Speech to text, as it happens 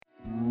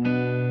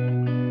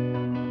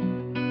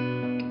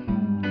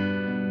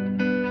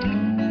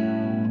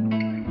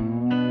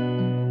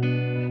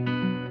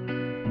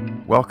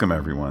Welcome,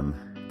 everyone,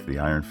 to the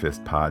Iron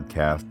Fist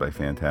podcast by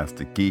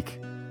Fantastic Geek.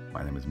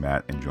 My name is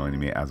Matt, and joining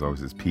me, as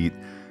always, is Pete.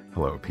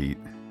 Hello, Pete.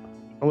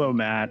 Hello,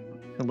 Matt.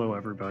 Hello,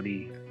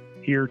 everybody.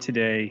 Here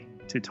today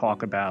to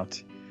talk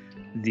about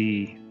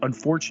the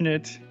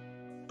unfortunate,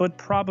 but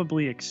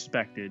probably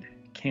expected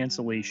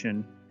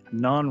cancellation,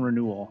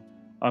 non-renewal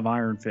of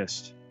Iron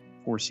Fist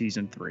for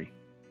Season 3.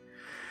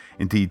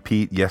 Indeed,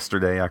 Pete,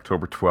 yesterday,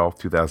 October 12th,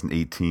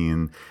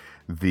 2018,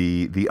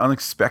 the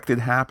unexpected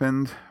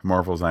happened.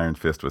 Marvel's Iron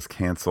Fist was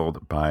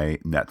canceled by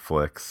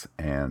Netflix,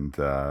 and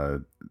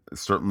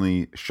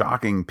certainly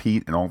shocking,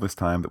 Pete, in all this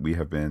time that we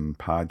have been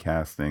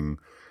podcasting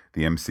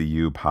the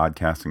MCU,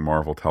 podcasting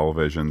Marvel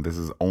Television. This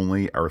is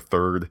only our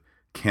third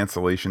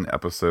cancellation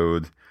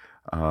episode.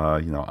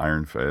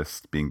 Iron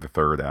Fist being the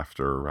third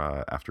after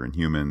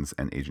Inhumans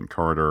and Agent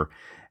Carter.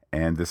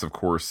 And this, of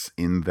course,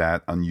 in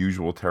that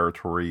unusual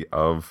territory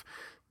of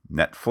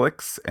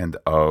Netflix and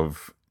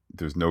of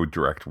there's no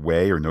direct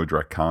way or no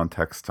direct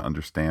context to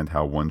understand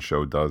how one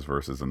show does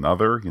versus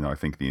another. I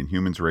think the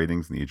Inhumans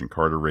ratings and the Agent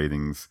Carter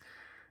ratings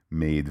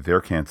made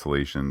their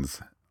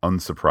cancellations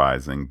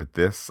unsurprising. But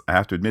this, I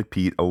have to admit,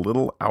 Pete, a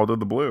little out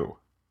of the blue.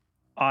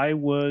 I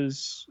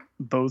was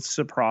both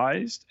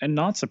surprised and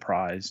not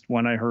surprised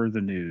when I heard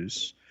the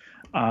news.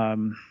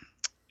 And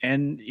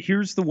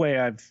here's the way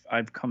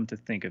I've come to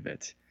think of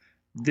it.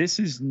 This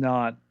is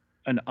not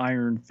an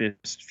Iron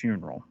Fist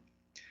funeral.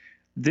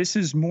 This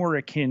is more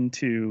akin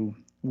to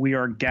we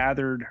are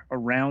gathered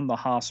around the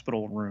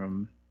hospital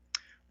room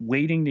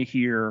waiting to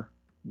hear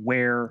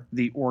where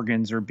the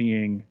organs are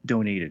being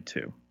donated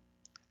to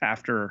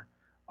after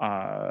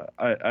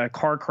a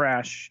car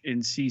crash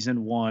in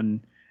season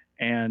 1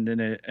 and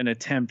an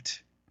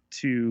attempt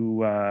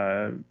to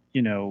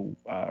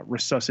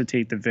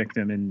resuscitate the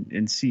victim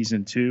in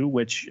season 2,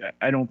 which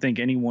I don't think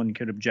anyone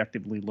could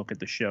objectively look at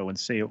the show and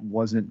say it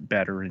wasn't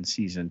better in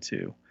season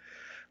 2.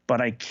 But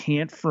I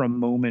can't for a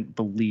moment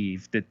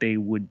believe that they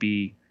would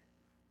be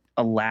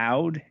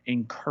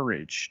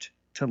encouraged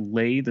to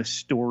lay the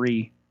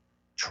story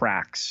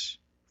tracks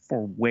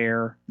for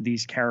where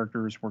these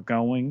characters were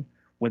going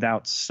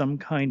without some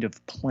kind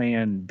of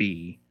plan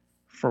B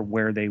for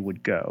where they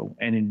would go.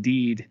 And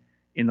indeed,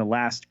 in the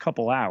last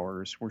couple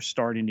hours, we're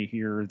starting to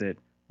hear that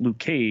Luke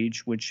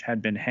Cage, which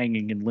had been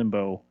hanging in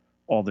limbo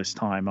all this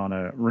time on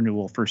a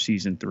renewal for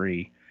season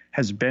 3,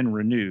 has been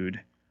renewed.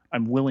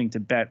 I'm willing to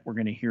bet we're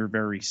going to hear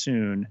very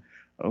soon,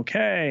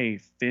 okay,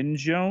 Finn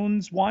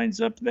Jones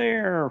winds up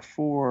there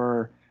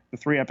for the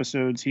 3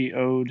 episodes he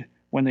owed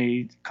when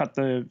they cut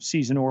the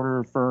season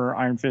order for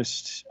Iron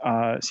Fist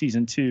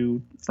season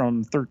 2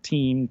 from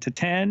 13 to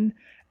 10.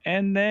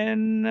 And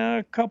then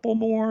a couple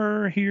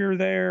more here,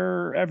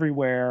 there,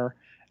 everywhere.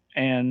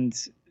 And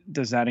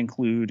does that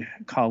include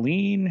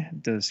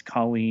Colleen? Does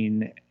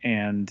Colleen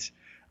and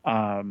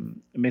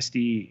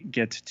Misty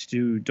get to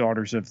do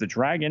Daughters of the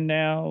Dragon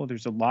now?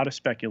 There's a lot of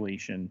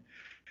speculation.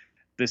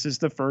 This is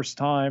the first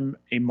time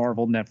a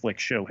Marvel Netflix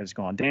show has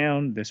gone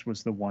down. This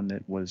was the one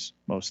that was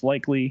most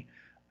likely.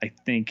 I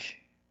think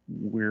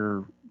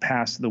we're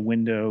past the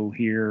window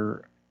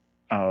here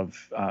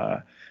of,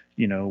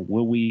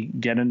 will we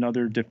get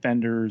another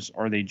Defenders?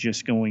 Are they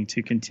just going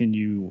to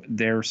continue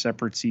their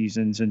separate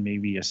seasons and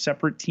maybe a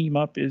separate team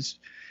up is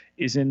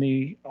in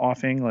the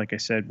offing, like I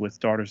said, with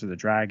Daughters of the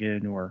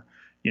Dragon or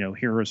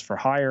Heroes for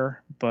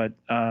Hire. But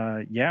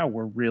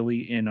we're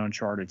really in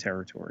uncharted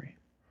territory.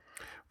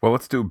 Well,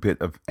 let's do a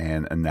bit of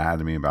an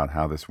anatomy about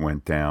how this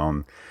went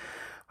down.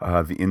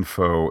 The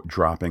info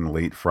dropping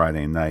late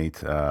Friday night.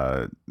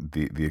 The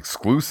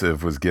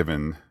exclusive was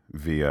given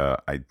via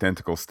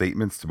identical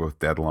statements to both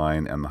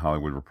Deadline and The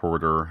Hollywood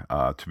Reporter.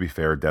 To be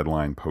fair,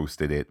 Deadline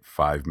posted it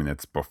 5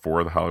 minutes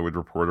before The Hollywood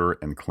Reporter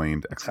and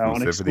claimed exclusivity. That's how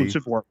an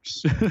exclusive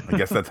works. I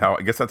guess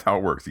that's how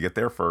it works. You get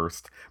there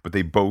first, but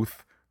they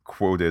both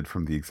quoted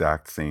from the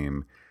exact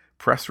same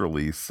press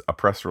release, a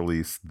press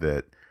release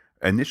that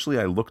initially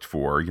I looked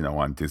for,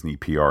 on Disney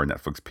PR,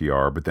 Netflix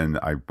PR, but then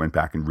I went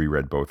back and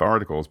reread both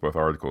articles. Both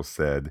articles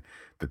said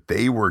that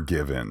they were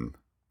given,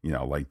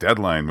 like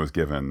Deadline was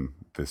given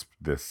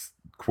this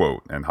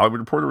quote and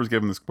Hollywood Reporter was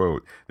given this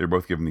quote. They're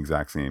both given the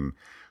exact same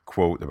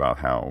quote about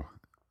how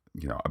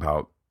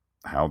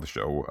the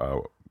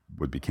show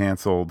would be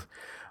canceled.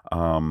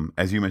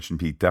 As you mentioned,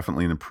 Pete,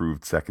 definitely an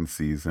improved second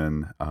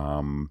season.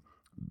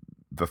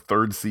 The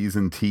third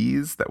season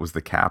tease, that was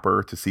the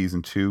capper to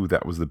season 2.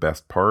 That was the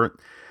best part.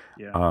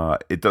 Yeah.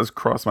 It does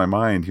cross my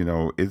mind,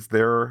 is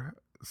there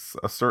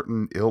a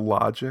certain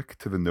illogic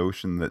to the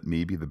notion that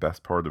maybe the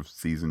best part of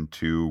season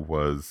 2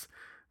 was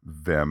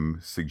them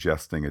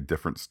suggesting a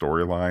different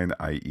storyline,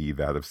 i.e.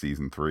 that of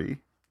season 3?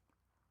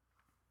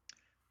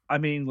 I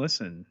mean,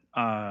 listen,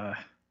 I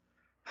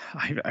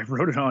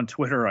wrote it on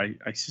Twitter. I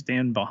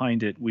stand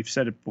behind it. We've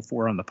said it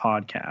before on the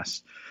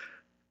podcast.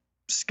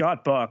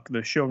 Scott Buck, the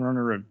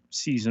showrunner of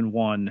season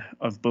 1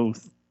 of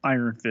both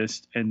Iron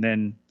Fist and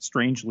then,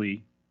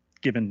 strangely,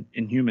 given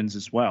Inhumans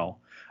as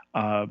well,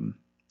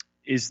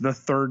 is the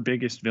third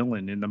biggest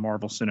villain in the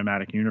Marvel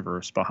Cinematic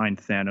Universe behind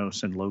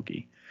Thanos and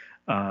Loki.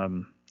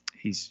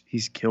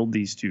 He's killed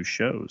these two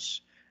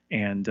shows.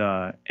 And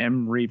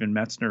M. Raven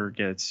Metzner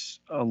gets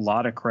a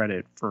lot of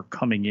credit for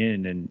coming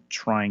in and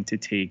trying to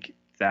take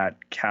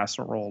that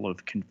casserole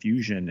of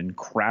confusion and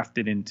craft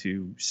it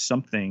into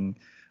something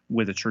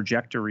with a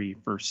trajectory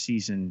for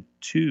season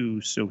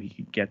 2 so he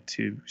could get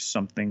to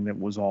something that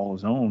was all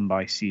his own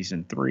by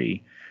season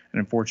 3, and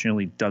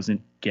unfortunately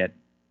doesn't get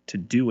to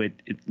do it,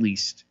 at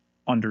least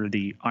under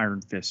the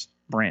Iron Fist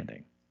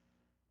branding.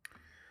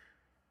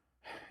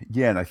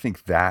 Yeah, and I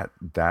think that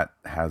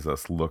has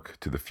us look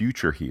to the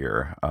future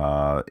here.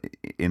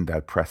 In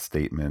that press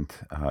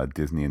statement,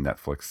 Disney and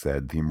Netflix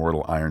said the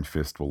immortal Iron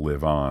Fist will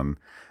live on.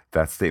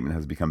 That statement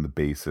has become the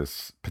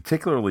basis,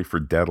 particularly for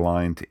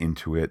Deadline to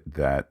intuit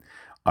that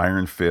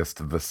Iron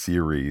Fist, the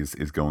series,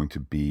 is going to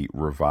be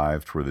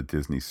revived for the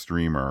Disney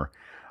streamer.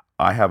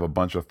 I have a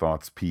bunch of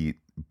thoughts, Pete,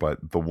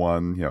 but the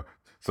one,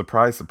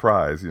 surprise,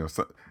 surprise,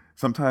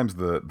 sometimes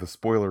the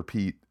spoiler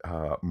Pete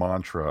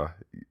mantra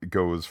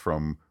goes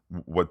from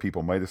what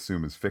people might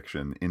assume is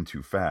fiction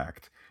into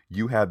fact.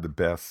 You had the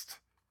best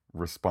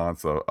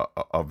response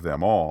of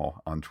them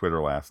all on Twitter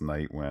last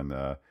night when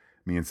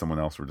me and someone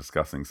else were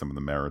discussing some of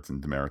the merits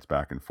and demerits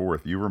back and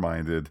forth. You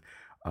reminded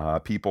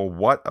people,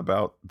 what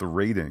about the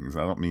ratings?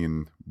 I don't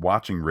mean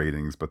watching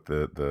ratings, but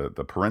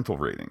the parental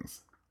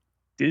ratings.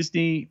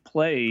 Disney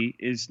Play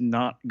is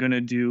not going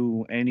to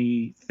do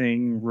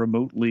anything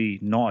remotely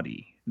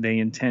naughty. They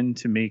intend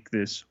to make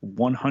this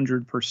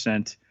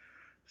 100%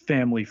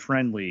 family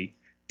friendly.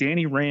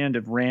 Danny Rand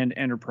of Rand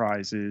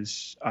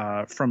Enterprises,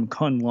 from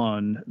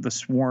Kunlun, the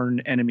sworn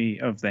enemy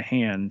of the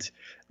Hand,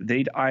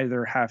 they'd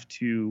either have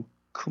to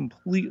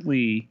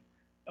completely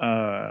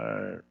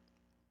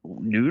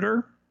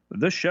neuter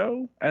the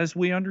show as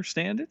we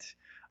understand it,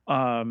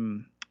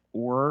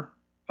 or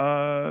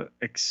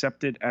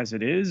accept it as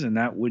it is, and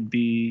that would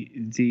be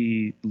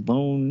the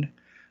lone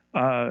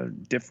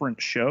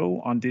different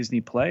show on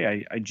Disney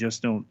Play. I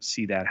just don't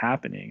see that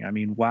happening. I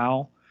mean,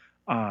 while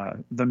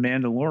The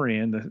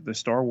Mandalorian, the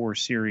Star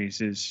Wars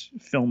series, is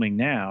filming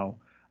now,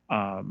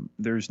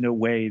 there's no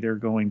way they're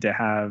going to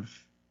have,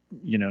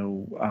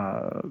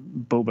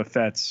 Boba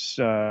Fett's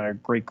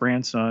great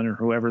grandson or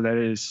whoever that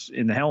is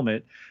in the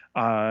helmet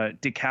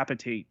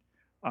decapitate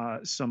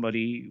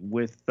somebody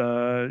with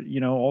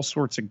all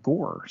sorts of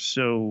gore.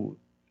 So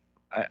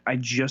I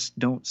just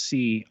don't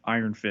see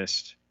Iron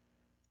Fist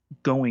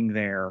going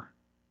there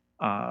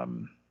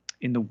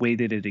in the way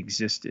that it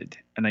existed,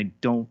 and I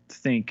don't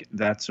think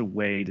that's a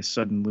way to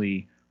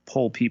suddenly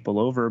pull people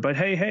over. But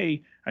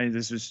hey,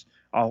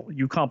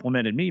 you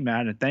complimented me,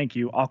 Matt, and thank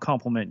you. I'll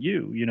compliment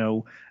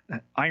you.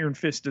 Iron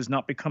Fist does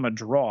not become a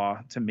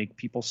draw to make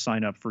people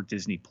sign up for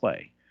Disney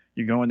Play.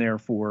 You're going there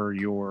for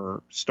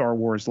your Star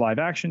Wars live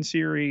action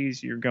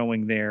series. You're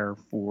going there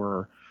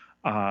for,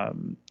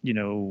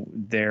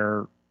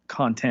 their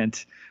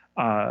content,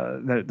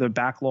 the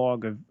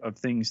backlog of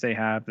things they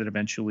have that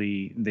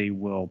eventually they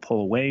will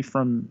pull away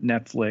from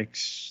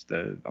Netflix.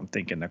 I'm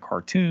thinking the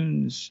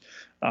cartoons,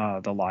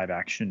 the live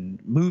action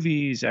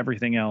movies,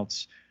 everything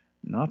else.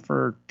 Not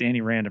for Danny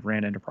Rand of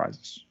Rand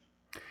Enterprises.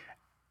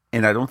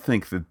 And I don't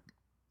think that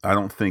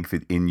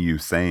in you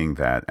saying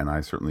that, and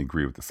I certainly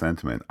agree with the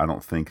sentiment, I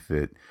don't think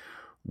that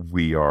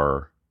we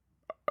are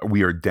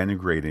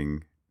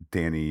denigrating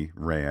Danny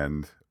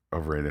Rand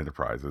of Rand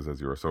Enterprises,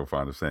 as you are so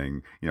fond of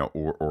saying,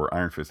 or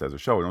Iron Fist as a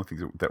show. I don't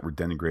think that we're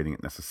denigrating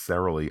it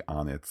necessarily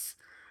on its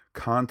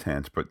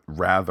content, but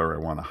rather I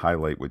want to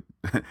highlight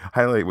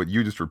what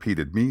you just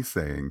repeated me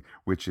saying,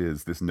 which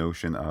is this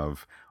notion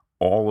of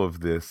all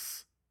of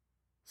this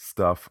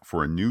stuff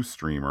for a new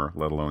streamer,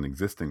 let alone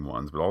existing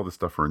ones, but all this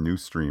stuff for a new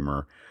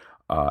streamer,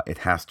 it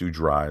has to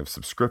drive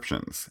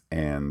subscriptions.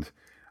 And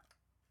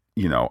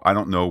I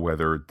don't know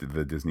whether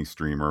the Disney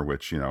streamer,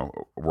 which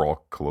we're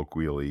all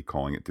colloquially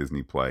calling it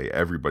Disney Play,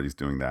 everybody's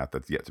doing that.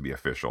 That's yet to be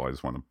official. I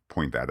just want to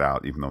point that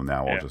out, even though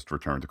now I'll just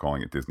return to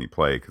calling it Disney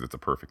Play because it's a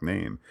perfect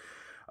name.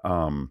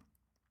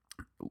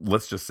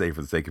 Let's just say,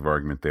 for the sake of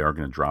argument, they are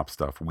going to drop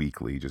stuff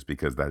weekly just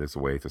because that is a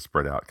way to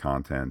spread out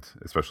content,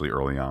 especially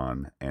early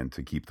on, and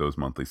to keep those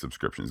monthly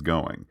subscriptions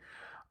going.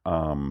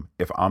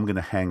 If I'm going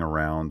to hang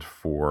around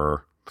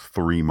for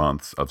 3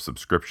 months of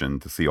subscription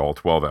to see all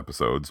 12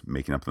 episodes,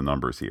 making up the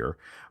numbers here,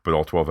 but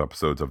all 12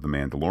 episodes of The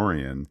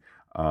Mandalorian,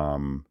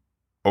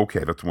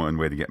 okay, that's one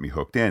way to get me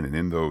hooked in. And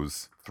in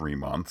those 3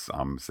 months,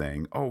 I'm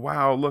saying, oh,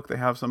 wow, look, they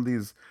have some of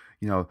these,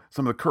 some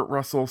of the Kurt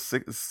Russell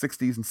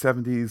 60s and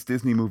 70s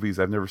Disney movies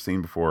I've never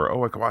seen before.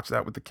 Oh, I could watch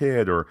that with the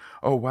kid. Or,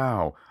 oh,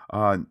 wow,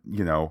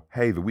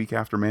 hey, the week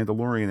after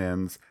Mandalorian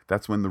ends,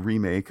 that's when the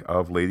remake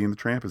of Lady and the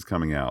Tramp is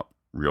coming out.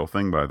 Real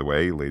thing, by the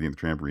way, Lady and the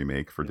Tramp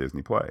remake for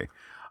Disney Play.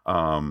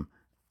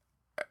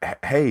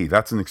 Hey,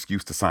 that's an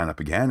excuse to sign up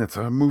again. It's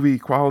a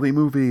quality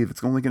movie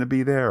that's only going to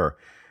be there.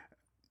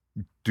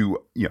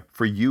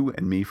 For you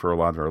and me, for a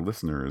lot of our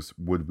listeners,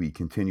 would we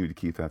continue to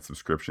keep that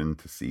subscription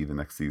to see the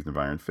next season of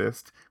Iron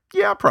Fist?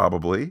 Yeah,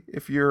 probably.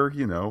 If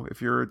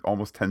you're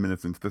almost 10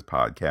 minutes into this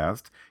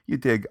podcast, you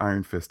dig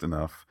Iron Fist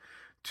enough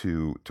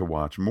to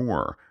watch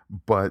more.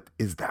 But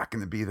is that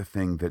going to be the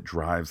thing that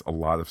drives a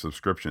lot of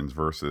subscriptions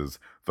versus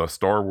the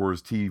Star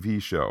Wars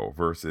TV show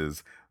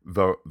versus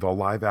the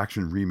live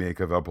action remake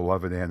of a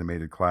beloved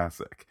animated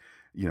classic,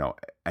 you know,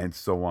 and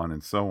so on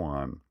and so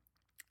on.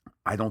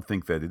 I don't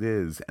think that it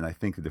is, and I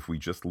think that if we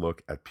just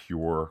look at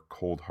pure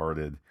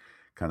cold-hearted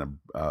kind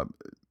of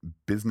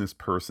business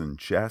person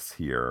chess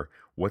here,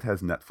 what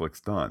has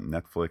Netflix done?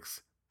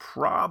 Netflix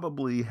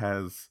probably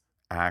has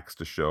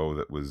axed a show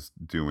that was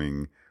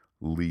doing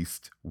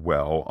least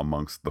well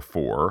amongst the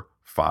four,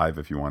 five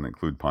if you want to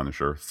include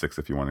Punisher, six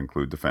if you want to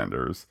include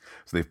Defenders.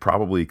 So they've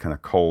probably kind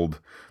of culled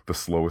the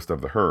slowest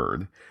of the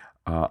herd.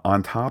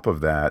 On top of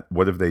that,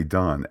 what have they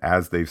done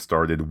as they've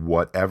started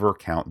whatever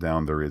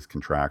countdown there is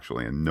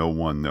contractually? And no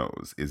one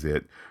knows. Is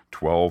it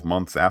 12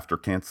 months after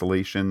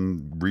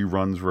cancellation,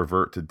 reruns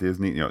revert to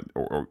Disney? You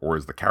know, or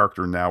is the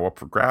character now up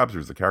for grabs, or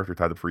is the character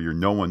tied up for a year?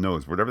 No one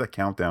knows. Whatever that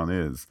countdown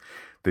is,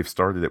 they've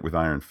started it with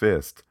Iron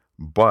Fist,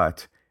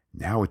 but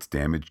now it's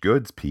damaged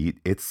goods, Pete.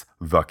 It's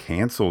the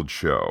canceled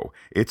show.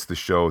 It's the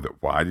show that,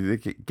 why did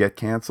it get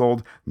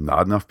canceled?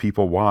 Not enough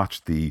people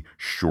watched the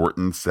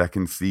shortened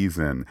second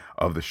season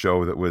of the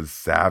show that was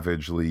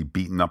savagely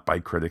beaten up by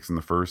critics in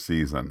the first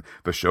season.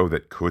 The show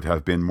that could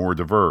have been more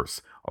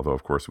diverse. Although,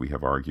 of course, we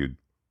have argued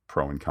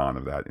pro and con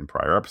of that in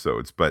prior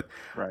episodes. But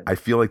Right. I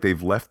feel like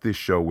they've left this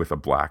show with a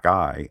black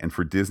eye. And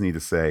for Disney to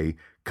say,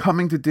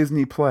 coming to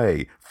Disney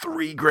Play,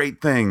 three great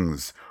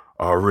things: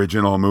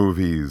 original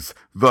movies,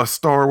 the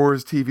Star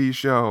Wars TV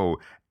show,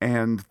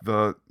 and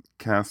the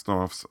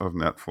cast-offs of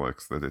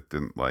Netflix that it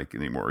didn't like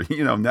anymore.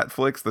 You know,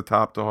 Netflix, the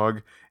top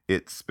dog,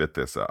 it spit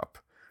this up.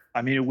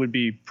 I mean, it would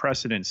be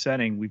precedent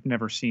setting. We've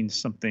never seen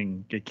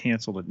something get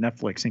canceled at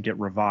Netflix and get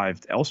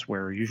revived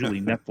elsewhere.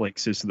 Usually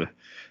Netflix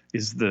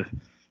is the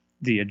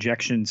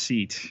ejection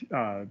seat,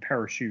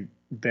 parachute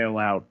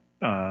bailout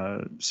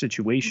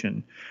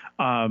situation.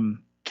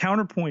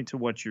 Counterpoint to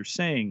what you're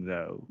saying,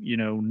 though,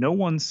 no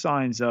one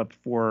signs up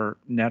for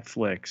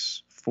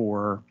Netflix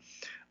for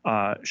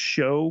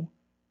show/movie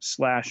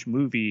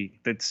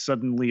that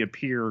suddenly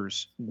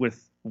appears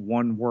with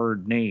one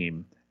word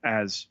name,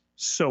 as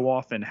so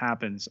often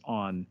happens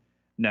on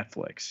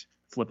Netflix.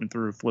 Flipping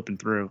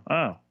through.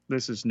 Oh,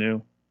 this is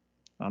new.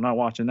 I'm not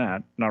watching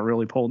that. Not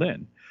really pulled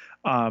in.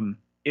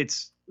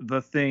 It's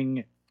the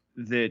thing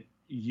that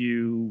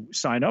you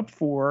sign up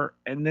for,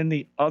 and then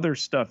the other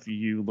stuff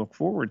you look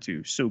forward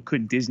to. So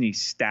could Disney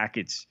stack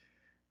its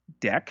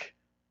deck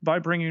by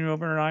bringing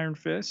over an Iron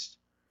Fist?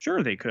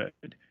 Sure, they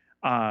could.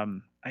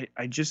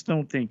 I just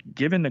don't think,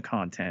 given the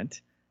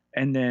content,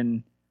 and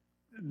then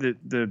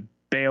the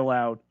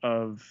bailout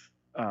of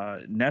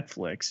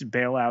Netflix,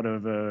 bailout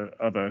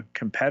of a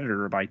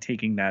competitor by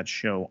taking that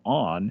show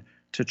on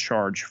to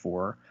charge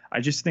for. I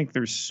just think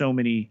there's so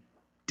many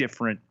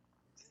different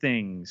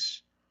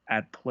things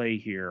at play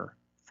here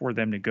for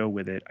them to go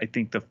with it. I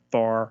think the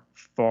far,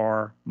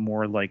 far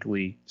more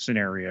likely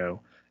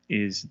scenario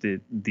is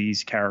that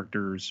these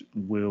characters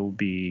will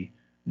be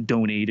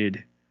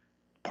donated,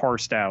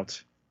 parsed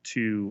out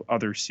to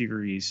other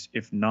series,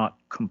 if not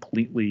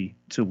completely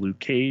to Luke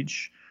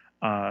Cage,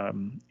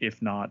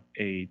 if not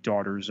a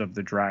Daughters of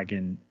the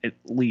Dragon, at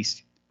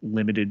least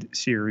limited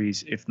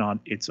series, if not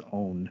its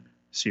own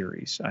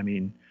series. I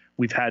mean,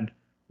 we've had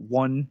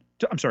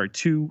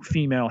two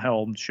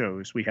female-held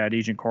shows. We had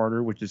Agent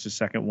Carter, which is the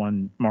second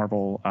one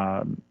Marvel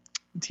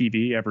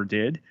TV ever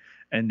did,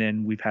 and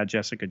then we've had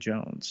Jessica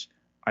Jones.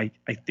 I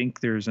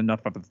think there's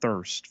enough of a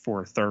thirst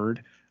for a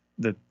third,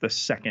 the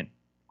second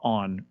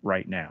on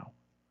right now.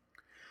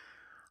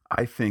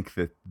 I think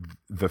that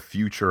the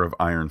future of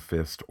Iron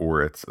Fist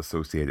or its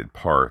associated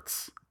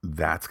parts,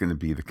 that's going to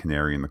be the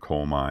canary in the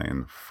coal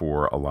mine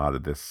for a lot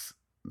of this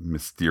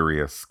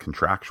mysterious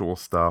contractual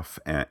stuff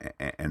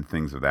and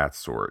things of that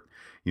sort.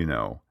 You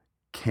know,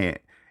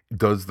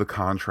 does the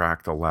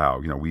contract allow?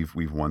 You know,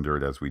 we've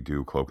wondered, as we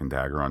do, Cloak and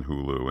Dagger on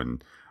Hulu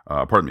and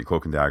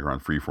Cloak and Dagger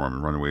on Freeform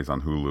and Runaways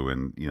on Hulu,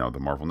 and the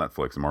Marvel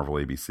Netflix and Marvel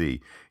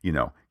ABC.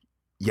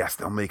 Yes,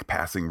 they'll make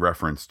passing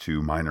reference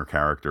to minor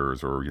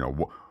characters or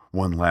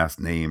one last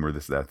name or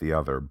this, that, the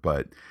other,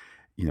 but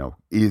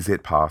is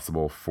it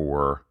possible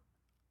for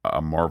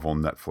a Marvel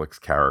Netflix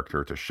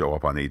character to show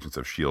up on Agents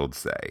of S.H.I.E.L.D.,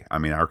 say? I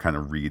mean, our kind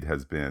of read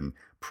has been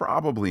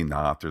probably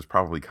not. There's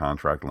probably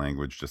contract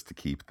language just to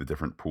keep the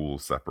different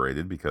pools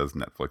separated because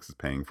Netflix is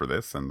paying for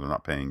this and they're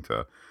not paying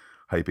to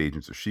hype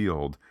Agents of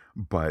S.H.I.E.L.D.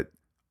 But,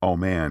 oh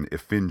man,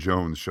 if Finn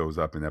Jones shows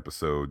up in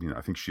episode,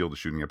 I think S.H.I.E.L.D. is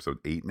shooting episode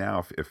 8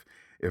 now.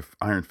 If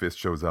Iron Fist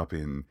shows up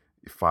in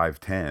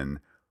 510,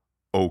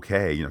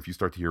 okay, if you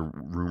start to hear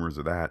rumors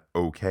of that,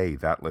 okay,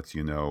 that lets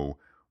you know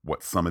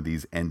what some of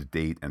these end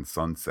date and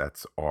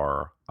sunsets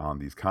are on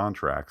these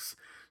contracts.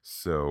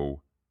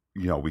 So,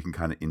 we can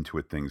kind of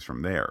intuit things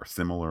from there.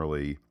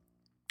 Similarly,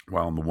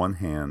 while on the one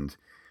hand,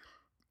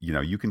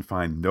 you can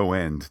find no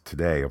end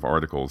today of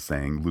articles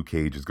saying Luke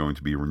Cage is going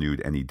to be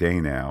renewed any day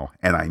now.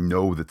 And I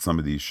know that some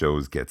of these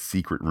shows get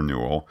secret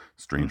renewal.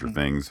 Stranger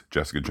Things,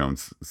 Jessica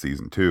Jones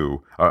season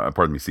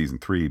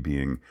 3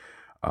 being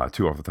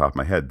two off the top of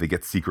my head. They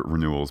get secret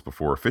renewals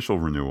before official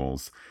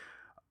renewals.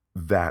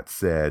 That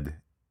said,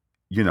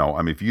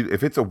 I mean,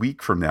 if it's a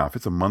week from now, if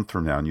it's a month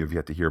from now, and you have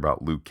yet to hear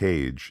about Luke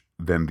Cage,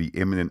 then the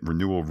imminent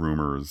renewal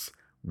rumors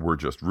were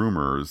just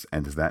rumors.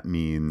 And does that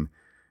mean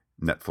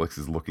Netflix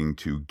is looking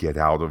to get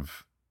out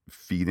of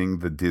feeding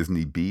the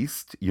Disney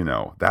beast?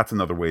 That's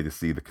another way to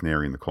see the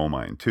canary in the coal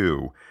mine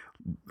too.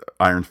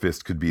 Iron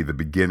Fist could be the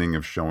beginning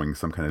of showing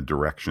some kind of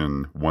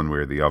direction one way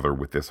or the other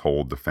with this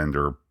whole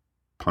Defender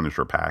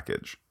Punisher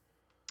package.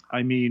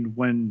 I mean,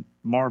 when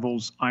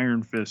Marvel's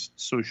Iron Fist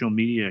social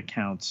media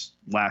accounts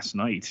last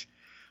night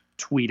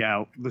tweet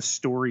out the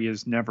story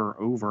is never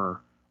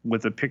over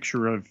with a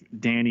picture of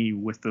Danny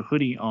with the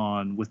hoodie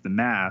on with the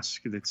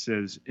mask that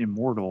says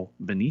immortal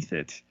beneath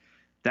it,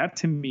 that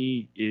to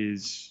me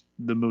is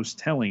the most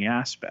telling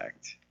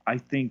aspect. I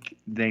think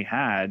they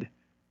had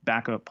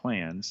backup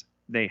plans.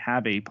 They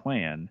have a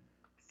plan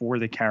for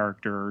the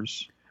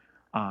characters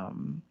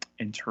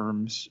in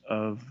terms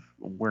of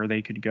where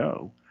they could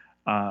go.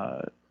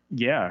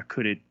 Yeah,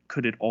 could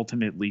it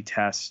ultimately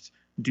test?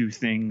 Do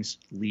things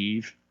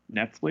leave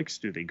Netflix?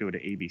 Do they go to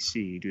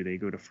ABC? Do they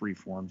go to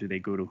Freeform? Do they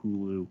go to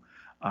Hulu?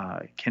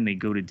 Can they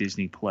go to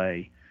Disney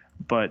Play?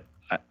 But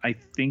I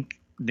think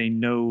they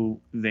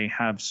know they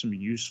have some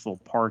useful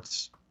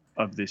parts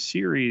of this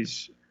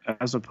series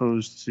as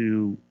opposed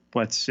to,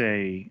 let's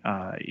say,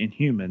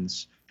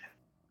 Inhumans.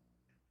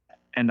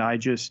 And I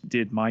just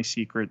did my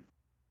secret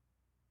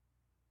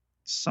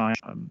sign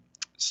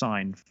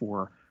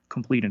for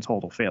complete and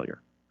total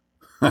failure.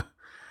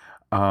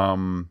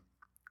 um,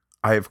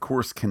 I, of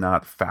course,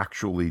 cannot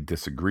factually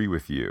disagree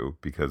with you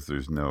because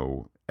there's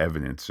no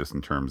evidence just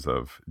in terms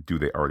of do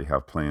they already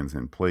have plans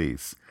in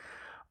place.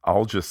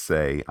 I'll just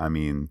say, I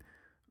mean,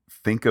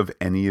 think of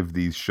any of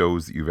these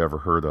shows that you've ever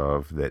heard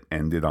of that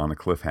ended on a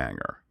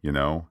cliffhanger,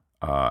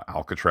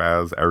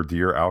 Alcatraz, our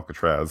dear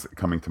Alcatraz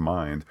coming to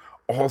mind.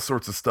 All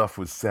sorts of stuff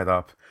was set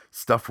up.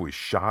 Stuff was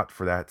shot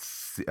for that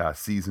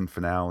season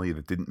finale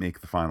that didn't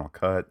make the final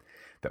cut.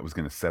 That was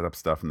going to set up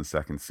stuff in the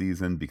second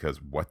season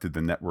because what did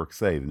the network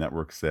say? The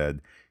network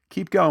said,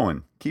 keep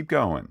going, keep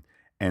going.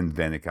 And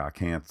then it got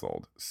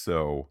canceled.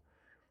 So,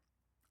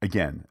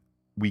 again,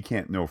 we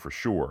can't know for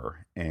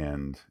sure.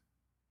 And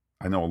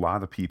I know a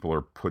lot of people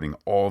are putting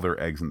all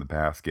their eggs in the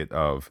basket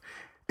of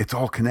it's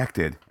all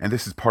connected and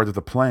this is part of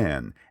the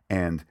plan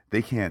and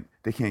they can't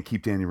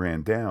keep Danny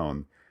Rand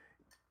down.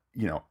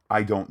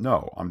 I don't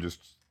know.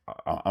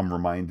 I'm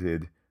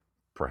reminded,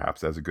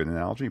 perhaps as a good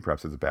analogy,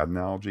 perhaps as a bad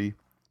analogy,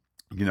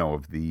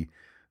 of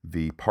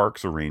the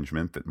parks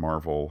arrangement that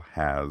Marvel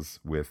has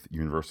with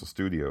Universal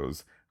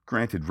Studios.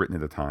 Granted, written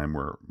at a time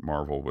where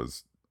Marvel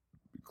was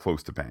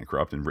close to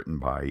bankrupt and written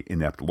by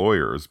inept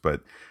lawyers,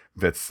 but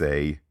that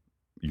say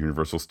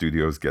Universal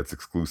Studios gets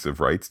exclusive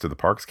rights to the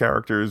parks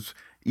characters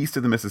east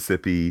of the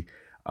Mississippi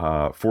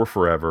for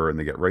forever, and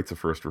they get rights of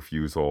first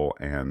refusal,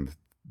 and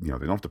they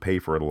don't have to pay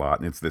for it a lot,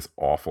 and it's this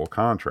awful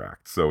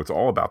contract. So it's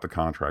all about the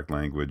contract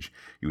language.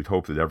 You would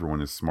hope that everyone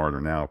is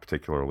smarter now,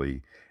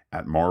 particularly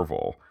at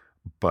Marvel,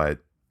 but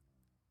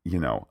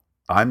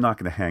I'm not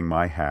going to hang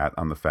my hat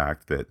on the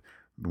fact that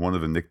one of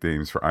the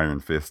nicknames for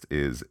Iron Fist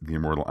is the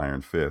Immortal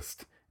Iron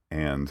Fist,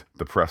 and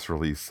the press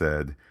release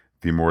said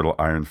the Immortal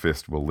Iron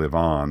Fist will live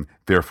on.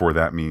 Therefore,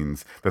 that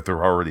means that they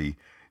already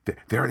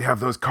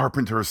have those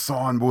carpenters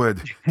sawing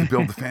wood to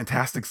build the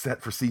fantastic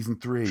set for season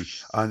 3.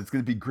 It's going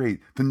to be great.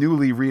 The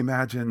newly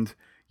reimagined,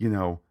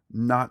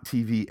 not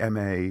TV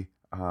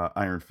MA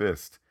Iron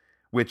Fist,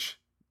 which,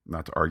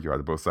 not to argue out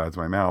of both sides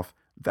of my mouth,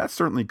 that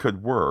certainly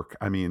could work.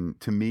 I mean,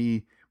 to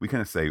me, we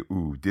kind of say,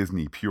 ooh,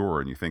 Disney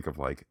pure, and you think of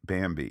like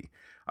Bambi.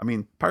 I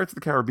mean, Pirates of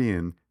the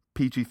Caribbean,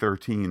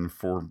 PG-13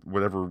 for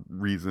whatever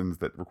reasons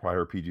that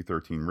require a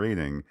PG-13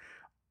 rating.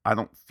 I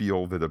don't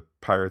feel that a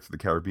Pirates of the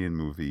Caribbean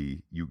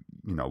movie,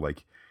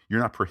 like you're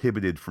not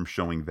prohibited from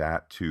showing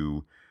that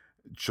to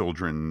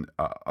children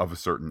of a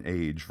certain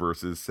age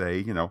versus,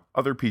 say,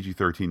 other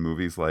PG-13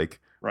 movies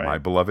like Right. My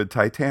Beloved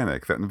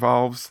Titanic that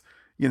involves,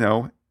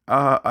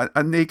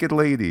 a naked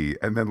lady,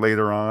 and then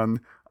later on,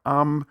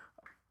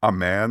 a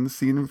man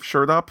seen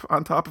shirt up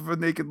on top of a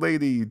naked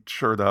lady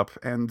shirt up,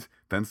 and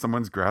then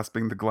someone's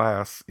grasping the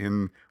glass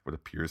in what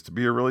appears to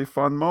be a really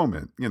fun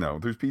moment.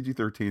 There's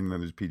PG-13 and then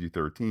there's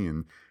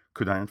PG-13.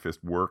 Could Iron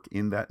Fist work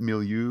in that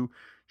milieu?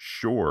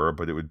 Sure,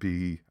 but it would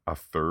be a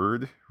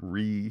third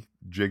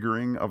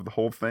rejiggering of the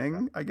whole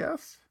thing, I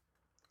guess.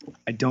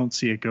 I don't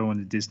see it going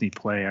to Disney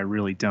Play. I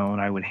really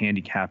don't. I would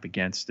handicap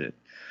against it.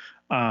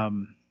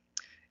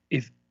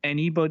 If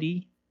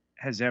anybody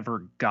has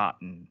ever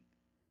gotten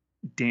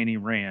Danny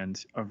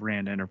Rand of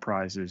Rand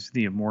Enterprises,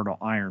 the Immortal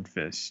Iron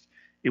Fist,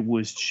 it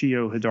was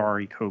Chio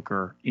Hidari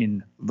Coker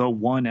in the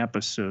one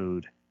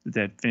episode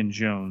that Finn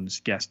Jones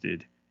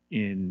guested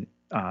in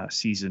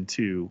season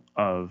 2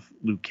 of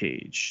Luke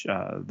Cage,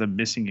 The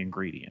Missing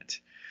Ingredient.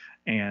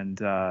 And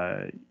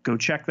go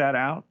check that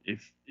out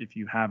if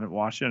you haven't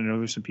watched it. I know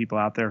there's some people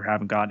out there who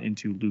haven't gotten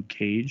into Luke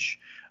Cage.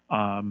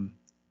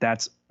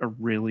 That's a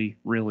really,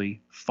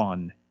 really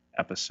fun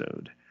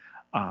episode.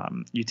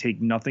 You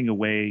take nothing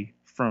away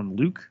from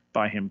Luke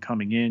by him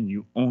coming in.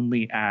 You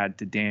only add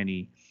to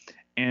Danny.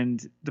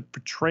 And the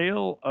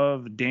portrayal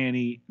of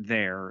Danny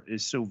there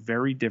is so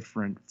very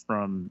different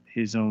from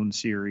his own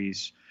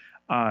series.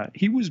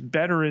 He was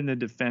better in the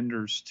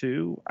Defenders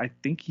too. I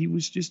think he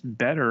was just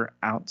better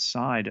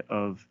outside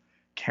of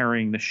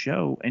carrying the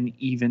show. And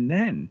even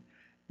then,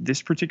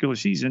 this particular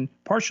season,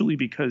 partially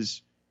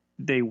because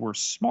they were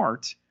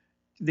smart,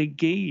 they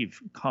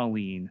gave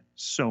Colleen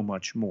so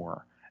much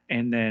more.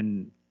 And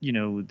then,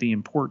 the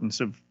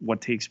importance of what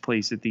takes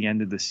place at the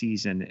end of the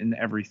season and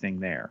everything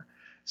there.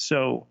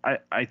 So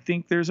I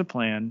think there's a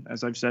plan,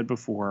 as I've said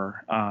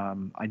before.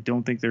 I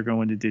don't think they're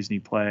going to Disney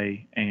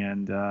Play,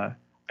 and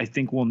I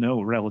think we'll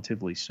know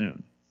relatively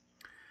soon.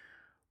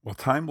 Well,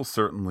 time will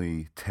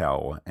certainly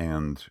tell,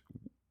 and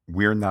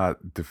we're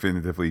not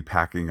definitively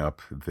packing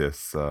up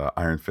this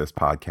Iron Fist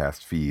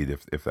podcast feed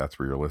if that's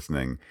where you're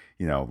listening.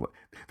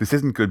 This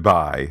isn't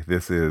goodbye.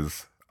 This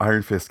is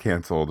Iron Fist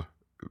canceled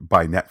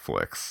by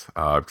Netflix,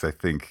 because I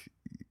think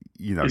Is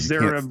you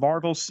there can't. a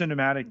Marvel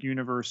Cinematic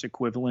Universe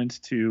equivalent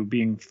to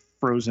being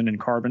frozen in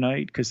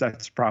carbonite? Because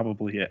that's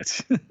probably it.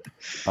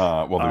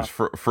 Well, there's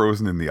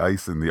frozen in the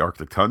ice in the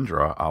Arctic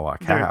tundra, a la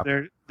Cap.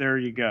 There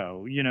you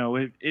go.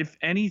 If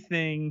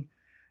anything,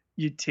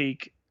 you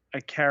take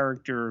a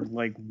character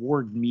like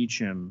Ward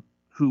Meacham,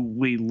 who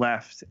we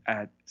left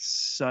at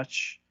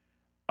such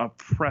a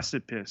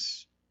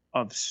precipice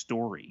of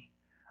story,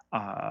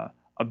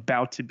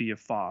 about to be a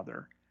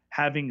father,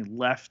 having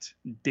left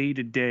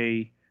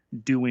day-to-day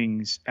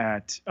doings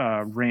at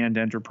Rand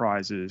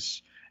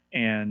Enterprises,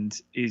 and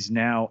is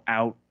now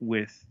out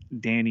with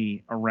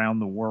Danny around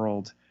the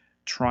world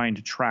trying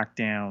to track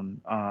down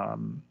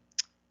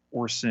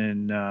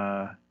Orson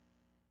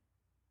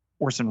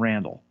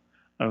Randall.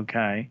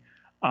 Okay.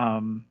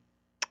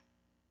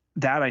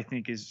 That I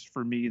think is,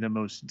 for me, the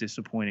most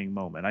disappointing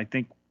moment. I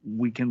think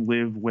we can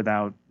live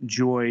without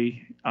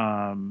Joy.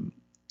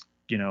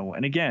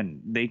 And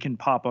again, they can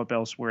pop up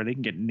elsewhere. They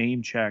can get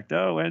name checked.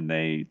 Oh, and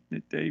they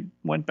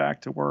went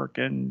back to work,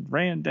 and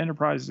Rand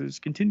Enterprises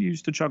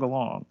continues to chug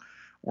along,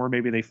 or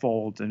maybe they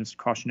fold and it's a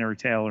cautionary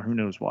tale, or who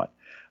knows what.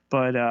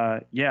 But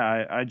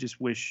I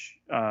just wish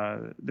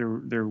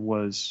there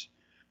was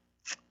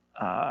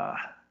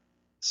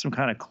some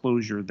kind of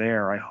closure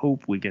there. I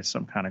hope we get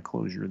some kind of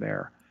closure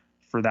there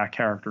for that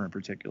character in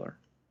particular.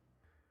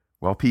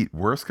 Well, Pete,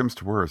 worst comes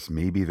to worst,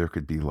 maybe there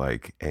could be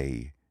like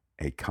a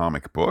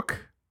comic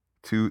book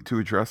to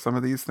address some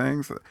of these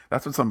things.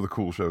 That's what some of the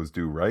cool shows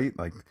do, right?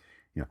 Like,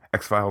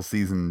 X-Files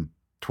season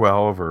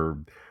 12 or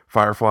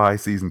Firefly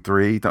season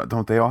 3.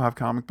 Don't they all have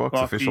comic books?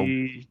 Buffy, Official,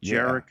 yeah.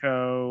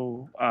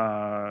 Jericho,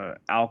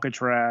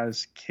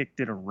 Alcatraz kicked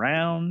it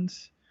around.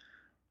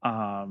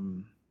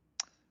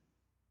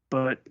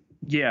 But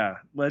yeah,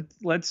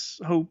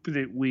 let's hope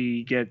that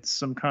we get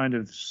some kind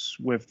of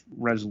swift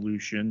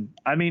resolution.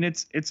 I mean,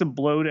 it's a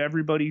blow to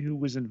everybody who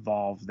was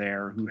involved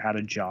there, who had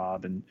a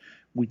job, and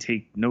we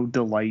take no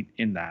delight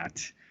in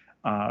that.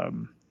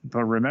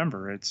 But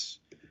remember, it's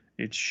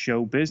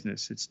show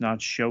business. It's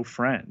not show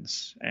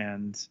friends.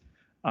 And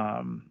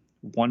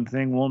one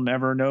thing we'll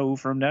never know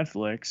from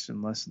Netflix,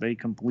 unless they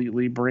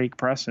completely break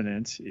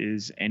precedent,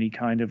 is any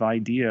kind of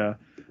idea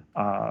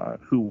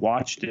who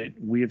watched it.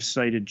 We have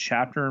cited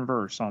chapter and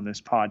verse on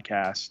this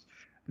podcast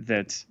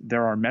that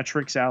there are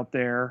metrics out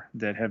there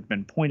that have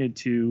been pointed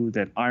to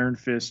that Iron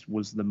Fist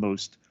was the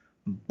most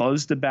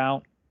buzzed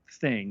about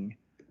thing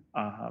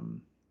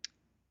on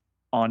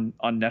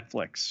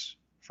Netflix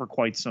for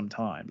quite some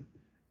time.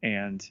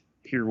 And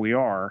here we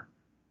are.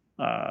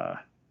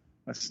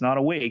 That's not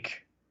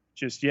awake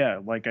just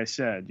yet. Like I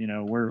said,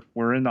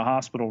 we're in the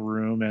hospital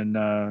room, and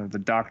the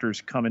doctor's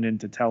coming in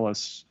to tell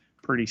us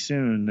pretty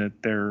soon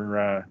that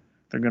they're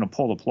going to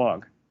pull the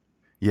plug.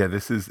 Yeah,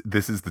 this is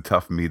the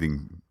tough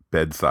meeting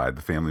bedside,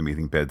 the family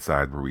meeting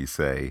bedside, where we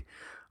say,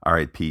 all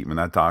right, Pete, when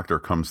that doctor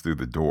comes through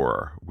the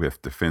door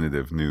with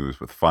definitive news,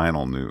 with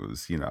final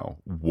news,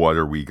 what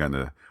are we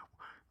gonna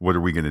do? What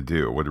are we gonna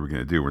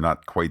do? We're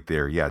not quite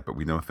there yet, but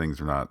we know things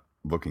are not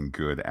looking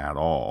good at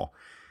all.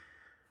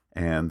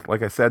 And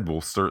like I said,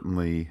 we'll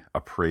certainly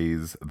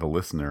appraise the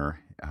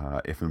listener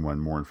if and when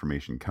more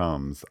information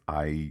comes.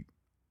 I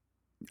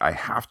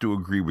have to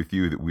agree with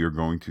you that we are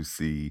going to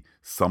see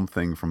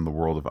something from the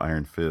world of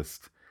Iron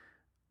Fist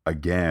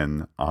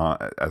again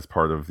as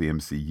part of the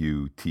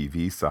MCU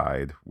TV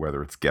side,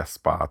 whether it's guest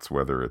spots,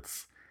 whether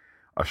it's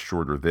a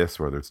shorter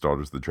whether it's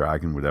Daughters of the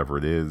Dragon, whatever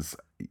it is.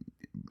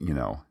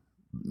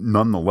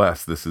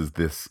 Nonetheless, this is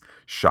this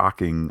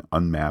shocking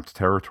unmapped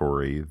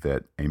territory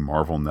that a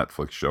Marvel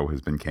Netflix show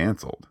has been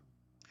canceled.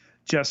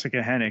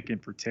 Jessica Hennick in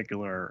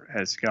particular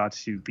has got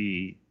to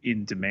be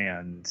in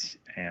demand,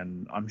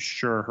 and I'm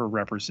sure her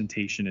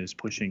representation is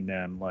pushing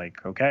them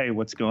like, okay,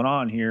 what's going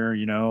on here?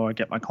 I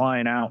get my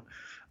client out.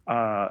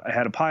 I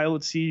had a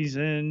pilot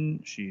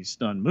season. She's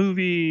done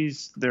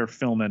movies. They're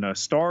filming a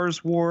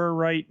Stars War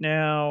right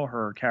now.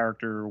 Her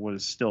character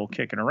was still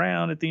kicking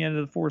around at the end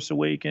of The Force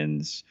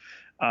Awakens.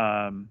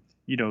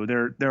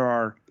 There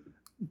are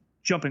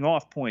jumping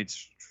off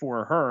points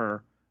for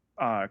her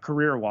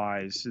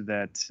career-wise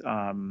that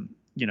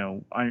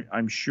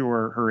I'm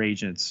sure her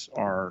agents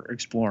are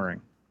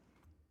exploring.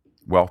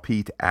 Well,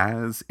 Pete,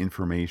 as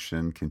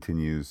information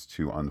continues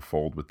to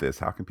unfold with this,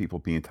 how can people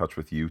be in touch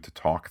with you to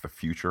talk the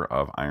future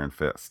of Iron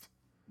Fist?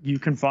 You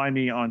can find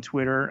me on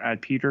Twitter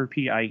at Peter,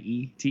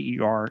 Pieterj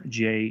Ketelaar,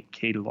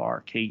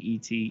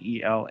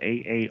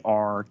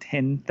 Ketelaar,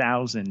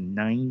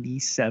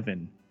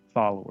 10,097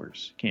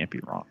 followers. Can't be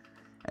wrong.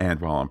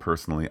 And while I'm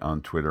personally on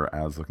Twitter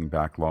as Looking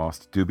Back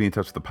Lost, do be in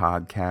touch with the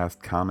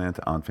podcast, comment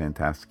on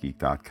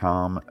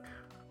fantasticgeek.com.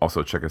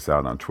 Also, check us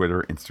out on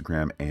Twitter,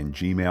 Instagram, and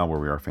Gmail, where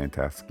we are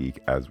Fantastic Geek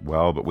as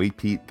well. But wait,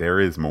 Pete, there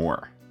is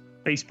more.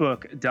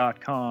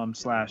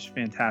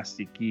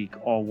 Facebook.com/Fantastic Geek,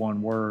 all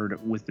one word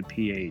with the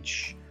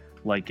PH,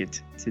 like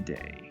it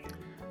today.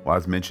 Well,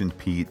 as mentioned,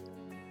 Pete,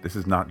 this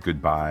is not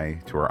goodbye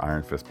to our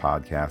Iron Fist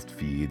podcast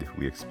feed.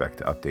 We expect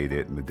to update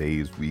it in the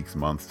days, weeks,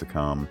 months to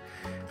come.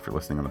 If you're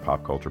listening on the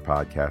Pop Culture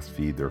Podcast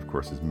feed, there, of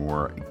course, is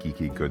more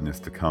geeky goodness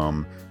to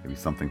come. Maybe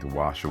something to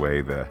wash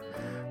away the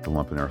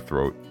lump in our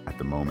throat at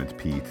the moment,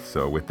 Pete.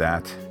 So with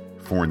that,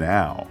 for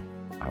now,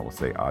 I will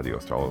say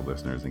adios to all the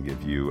listeners and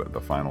give you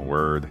the final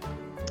word.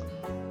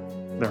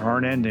 There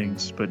aren't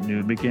endings, but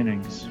new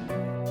beginnings.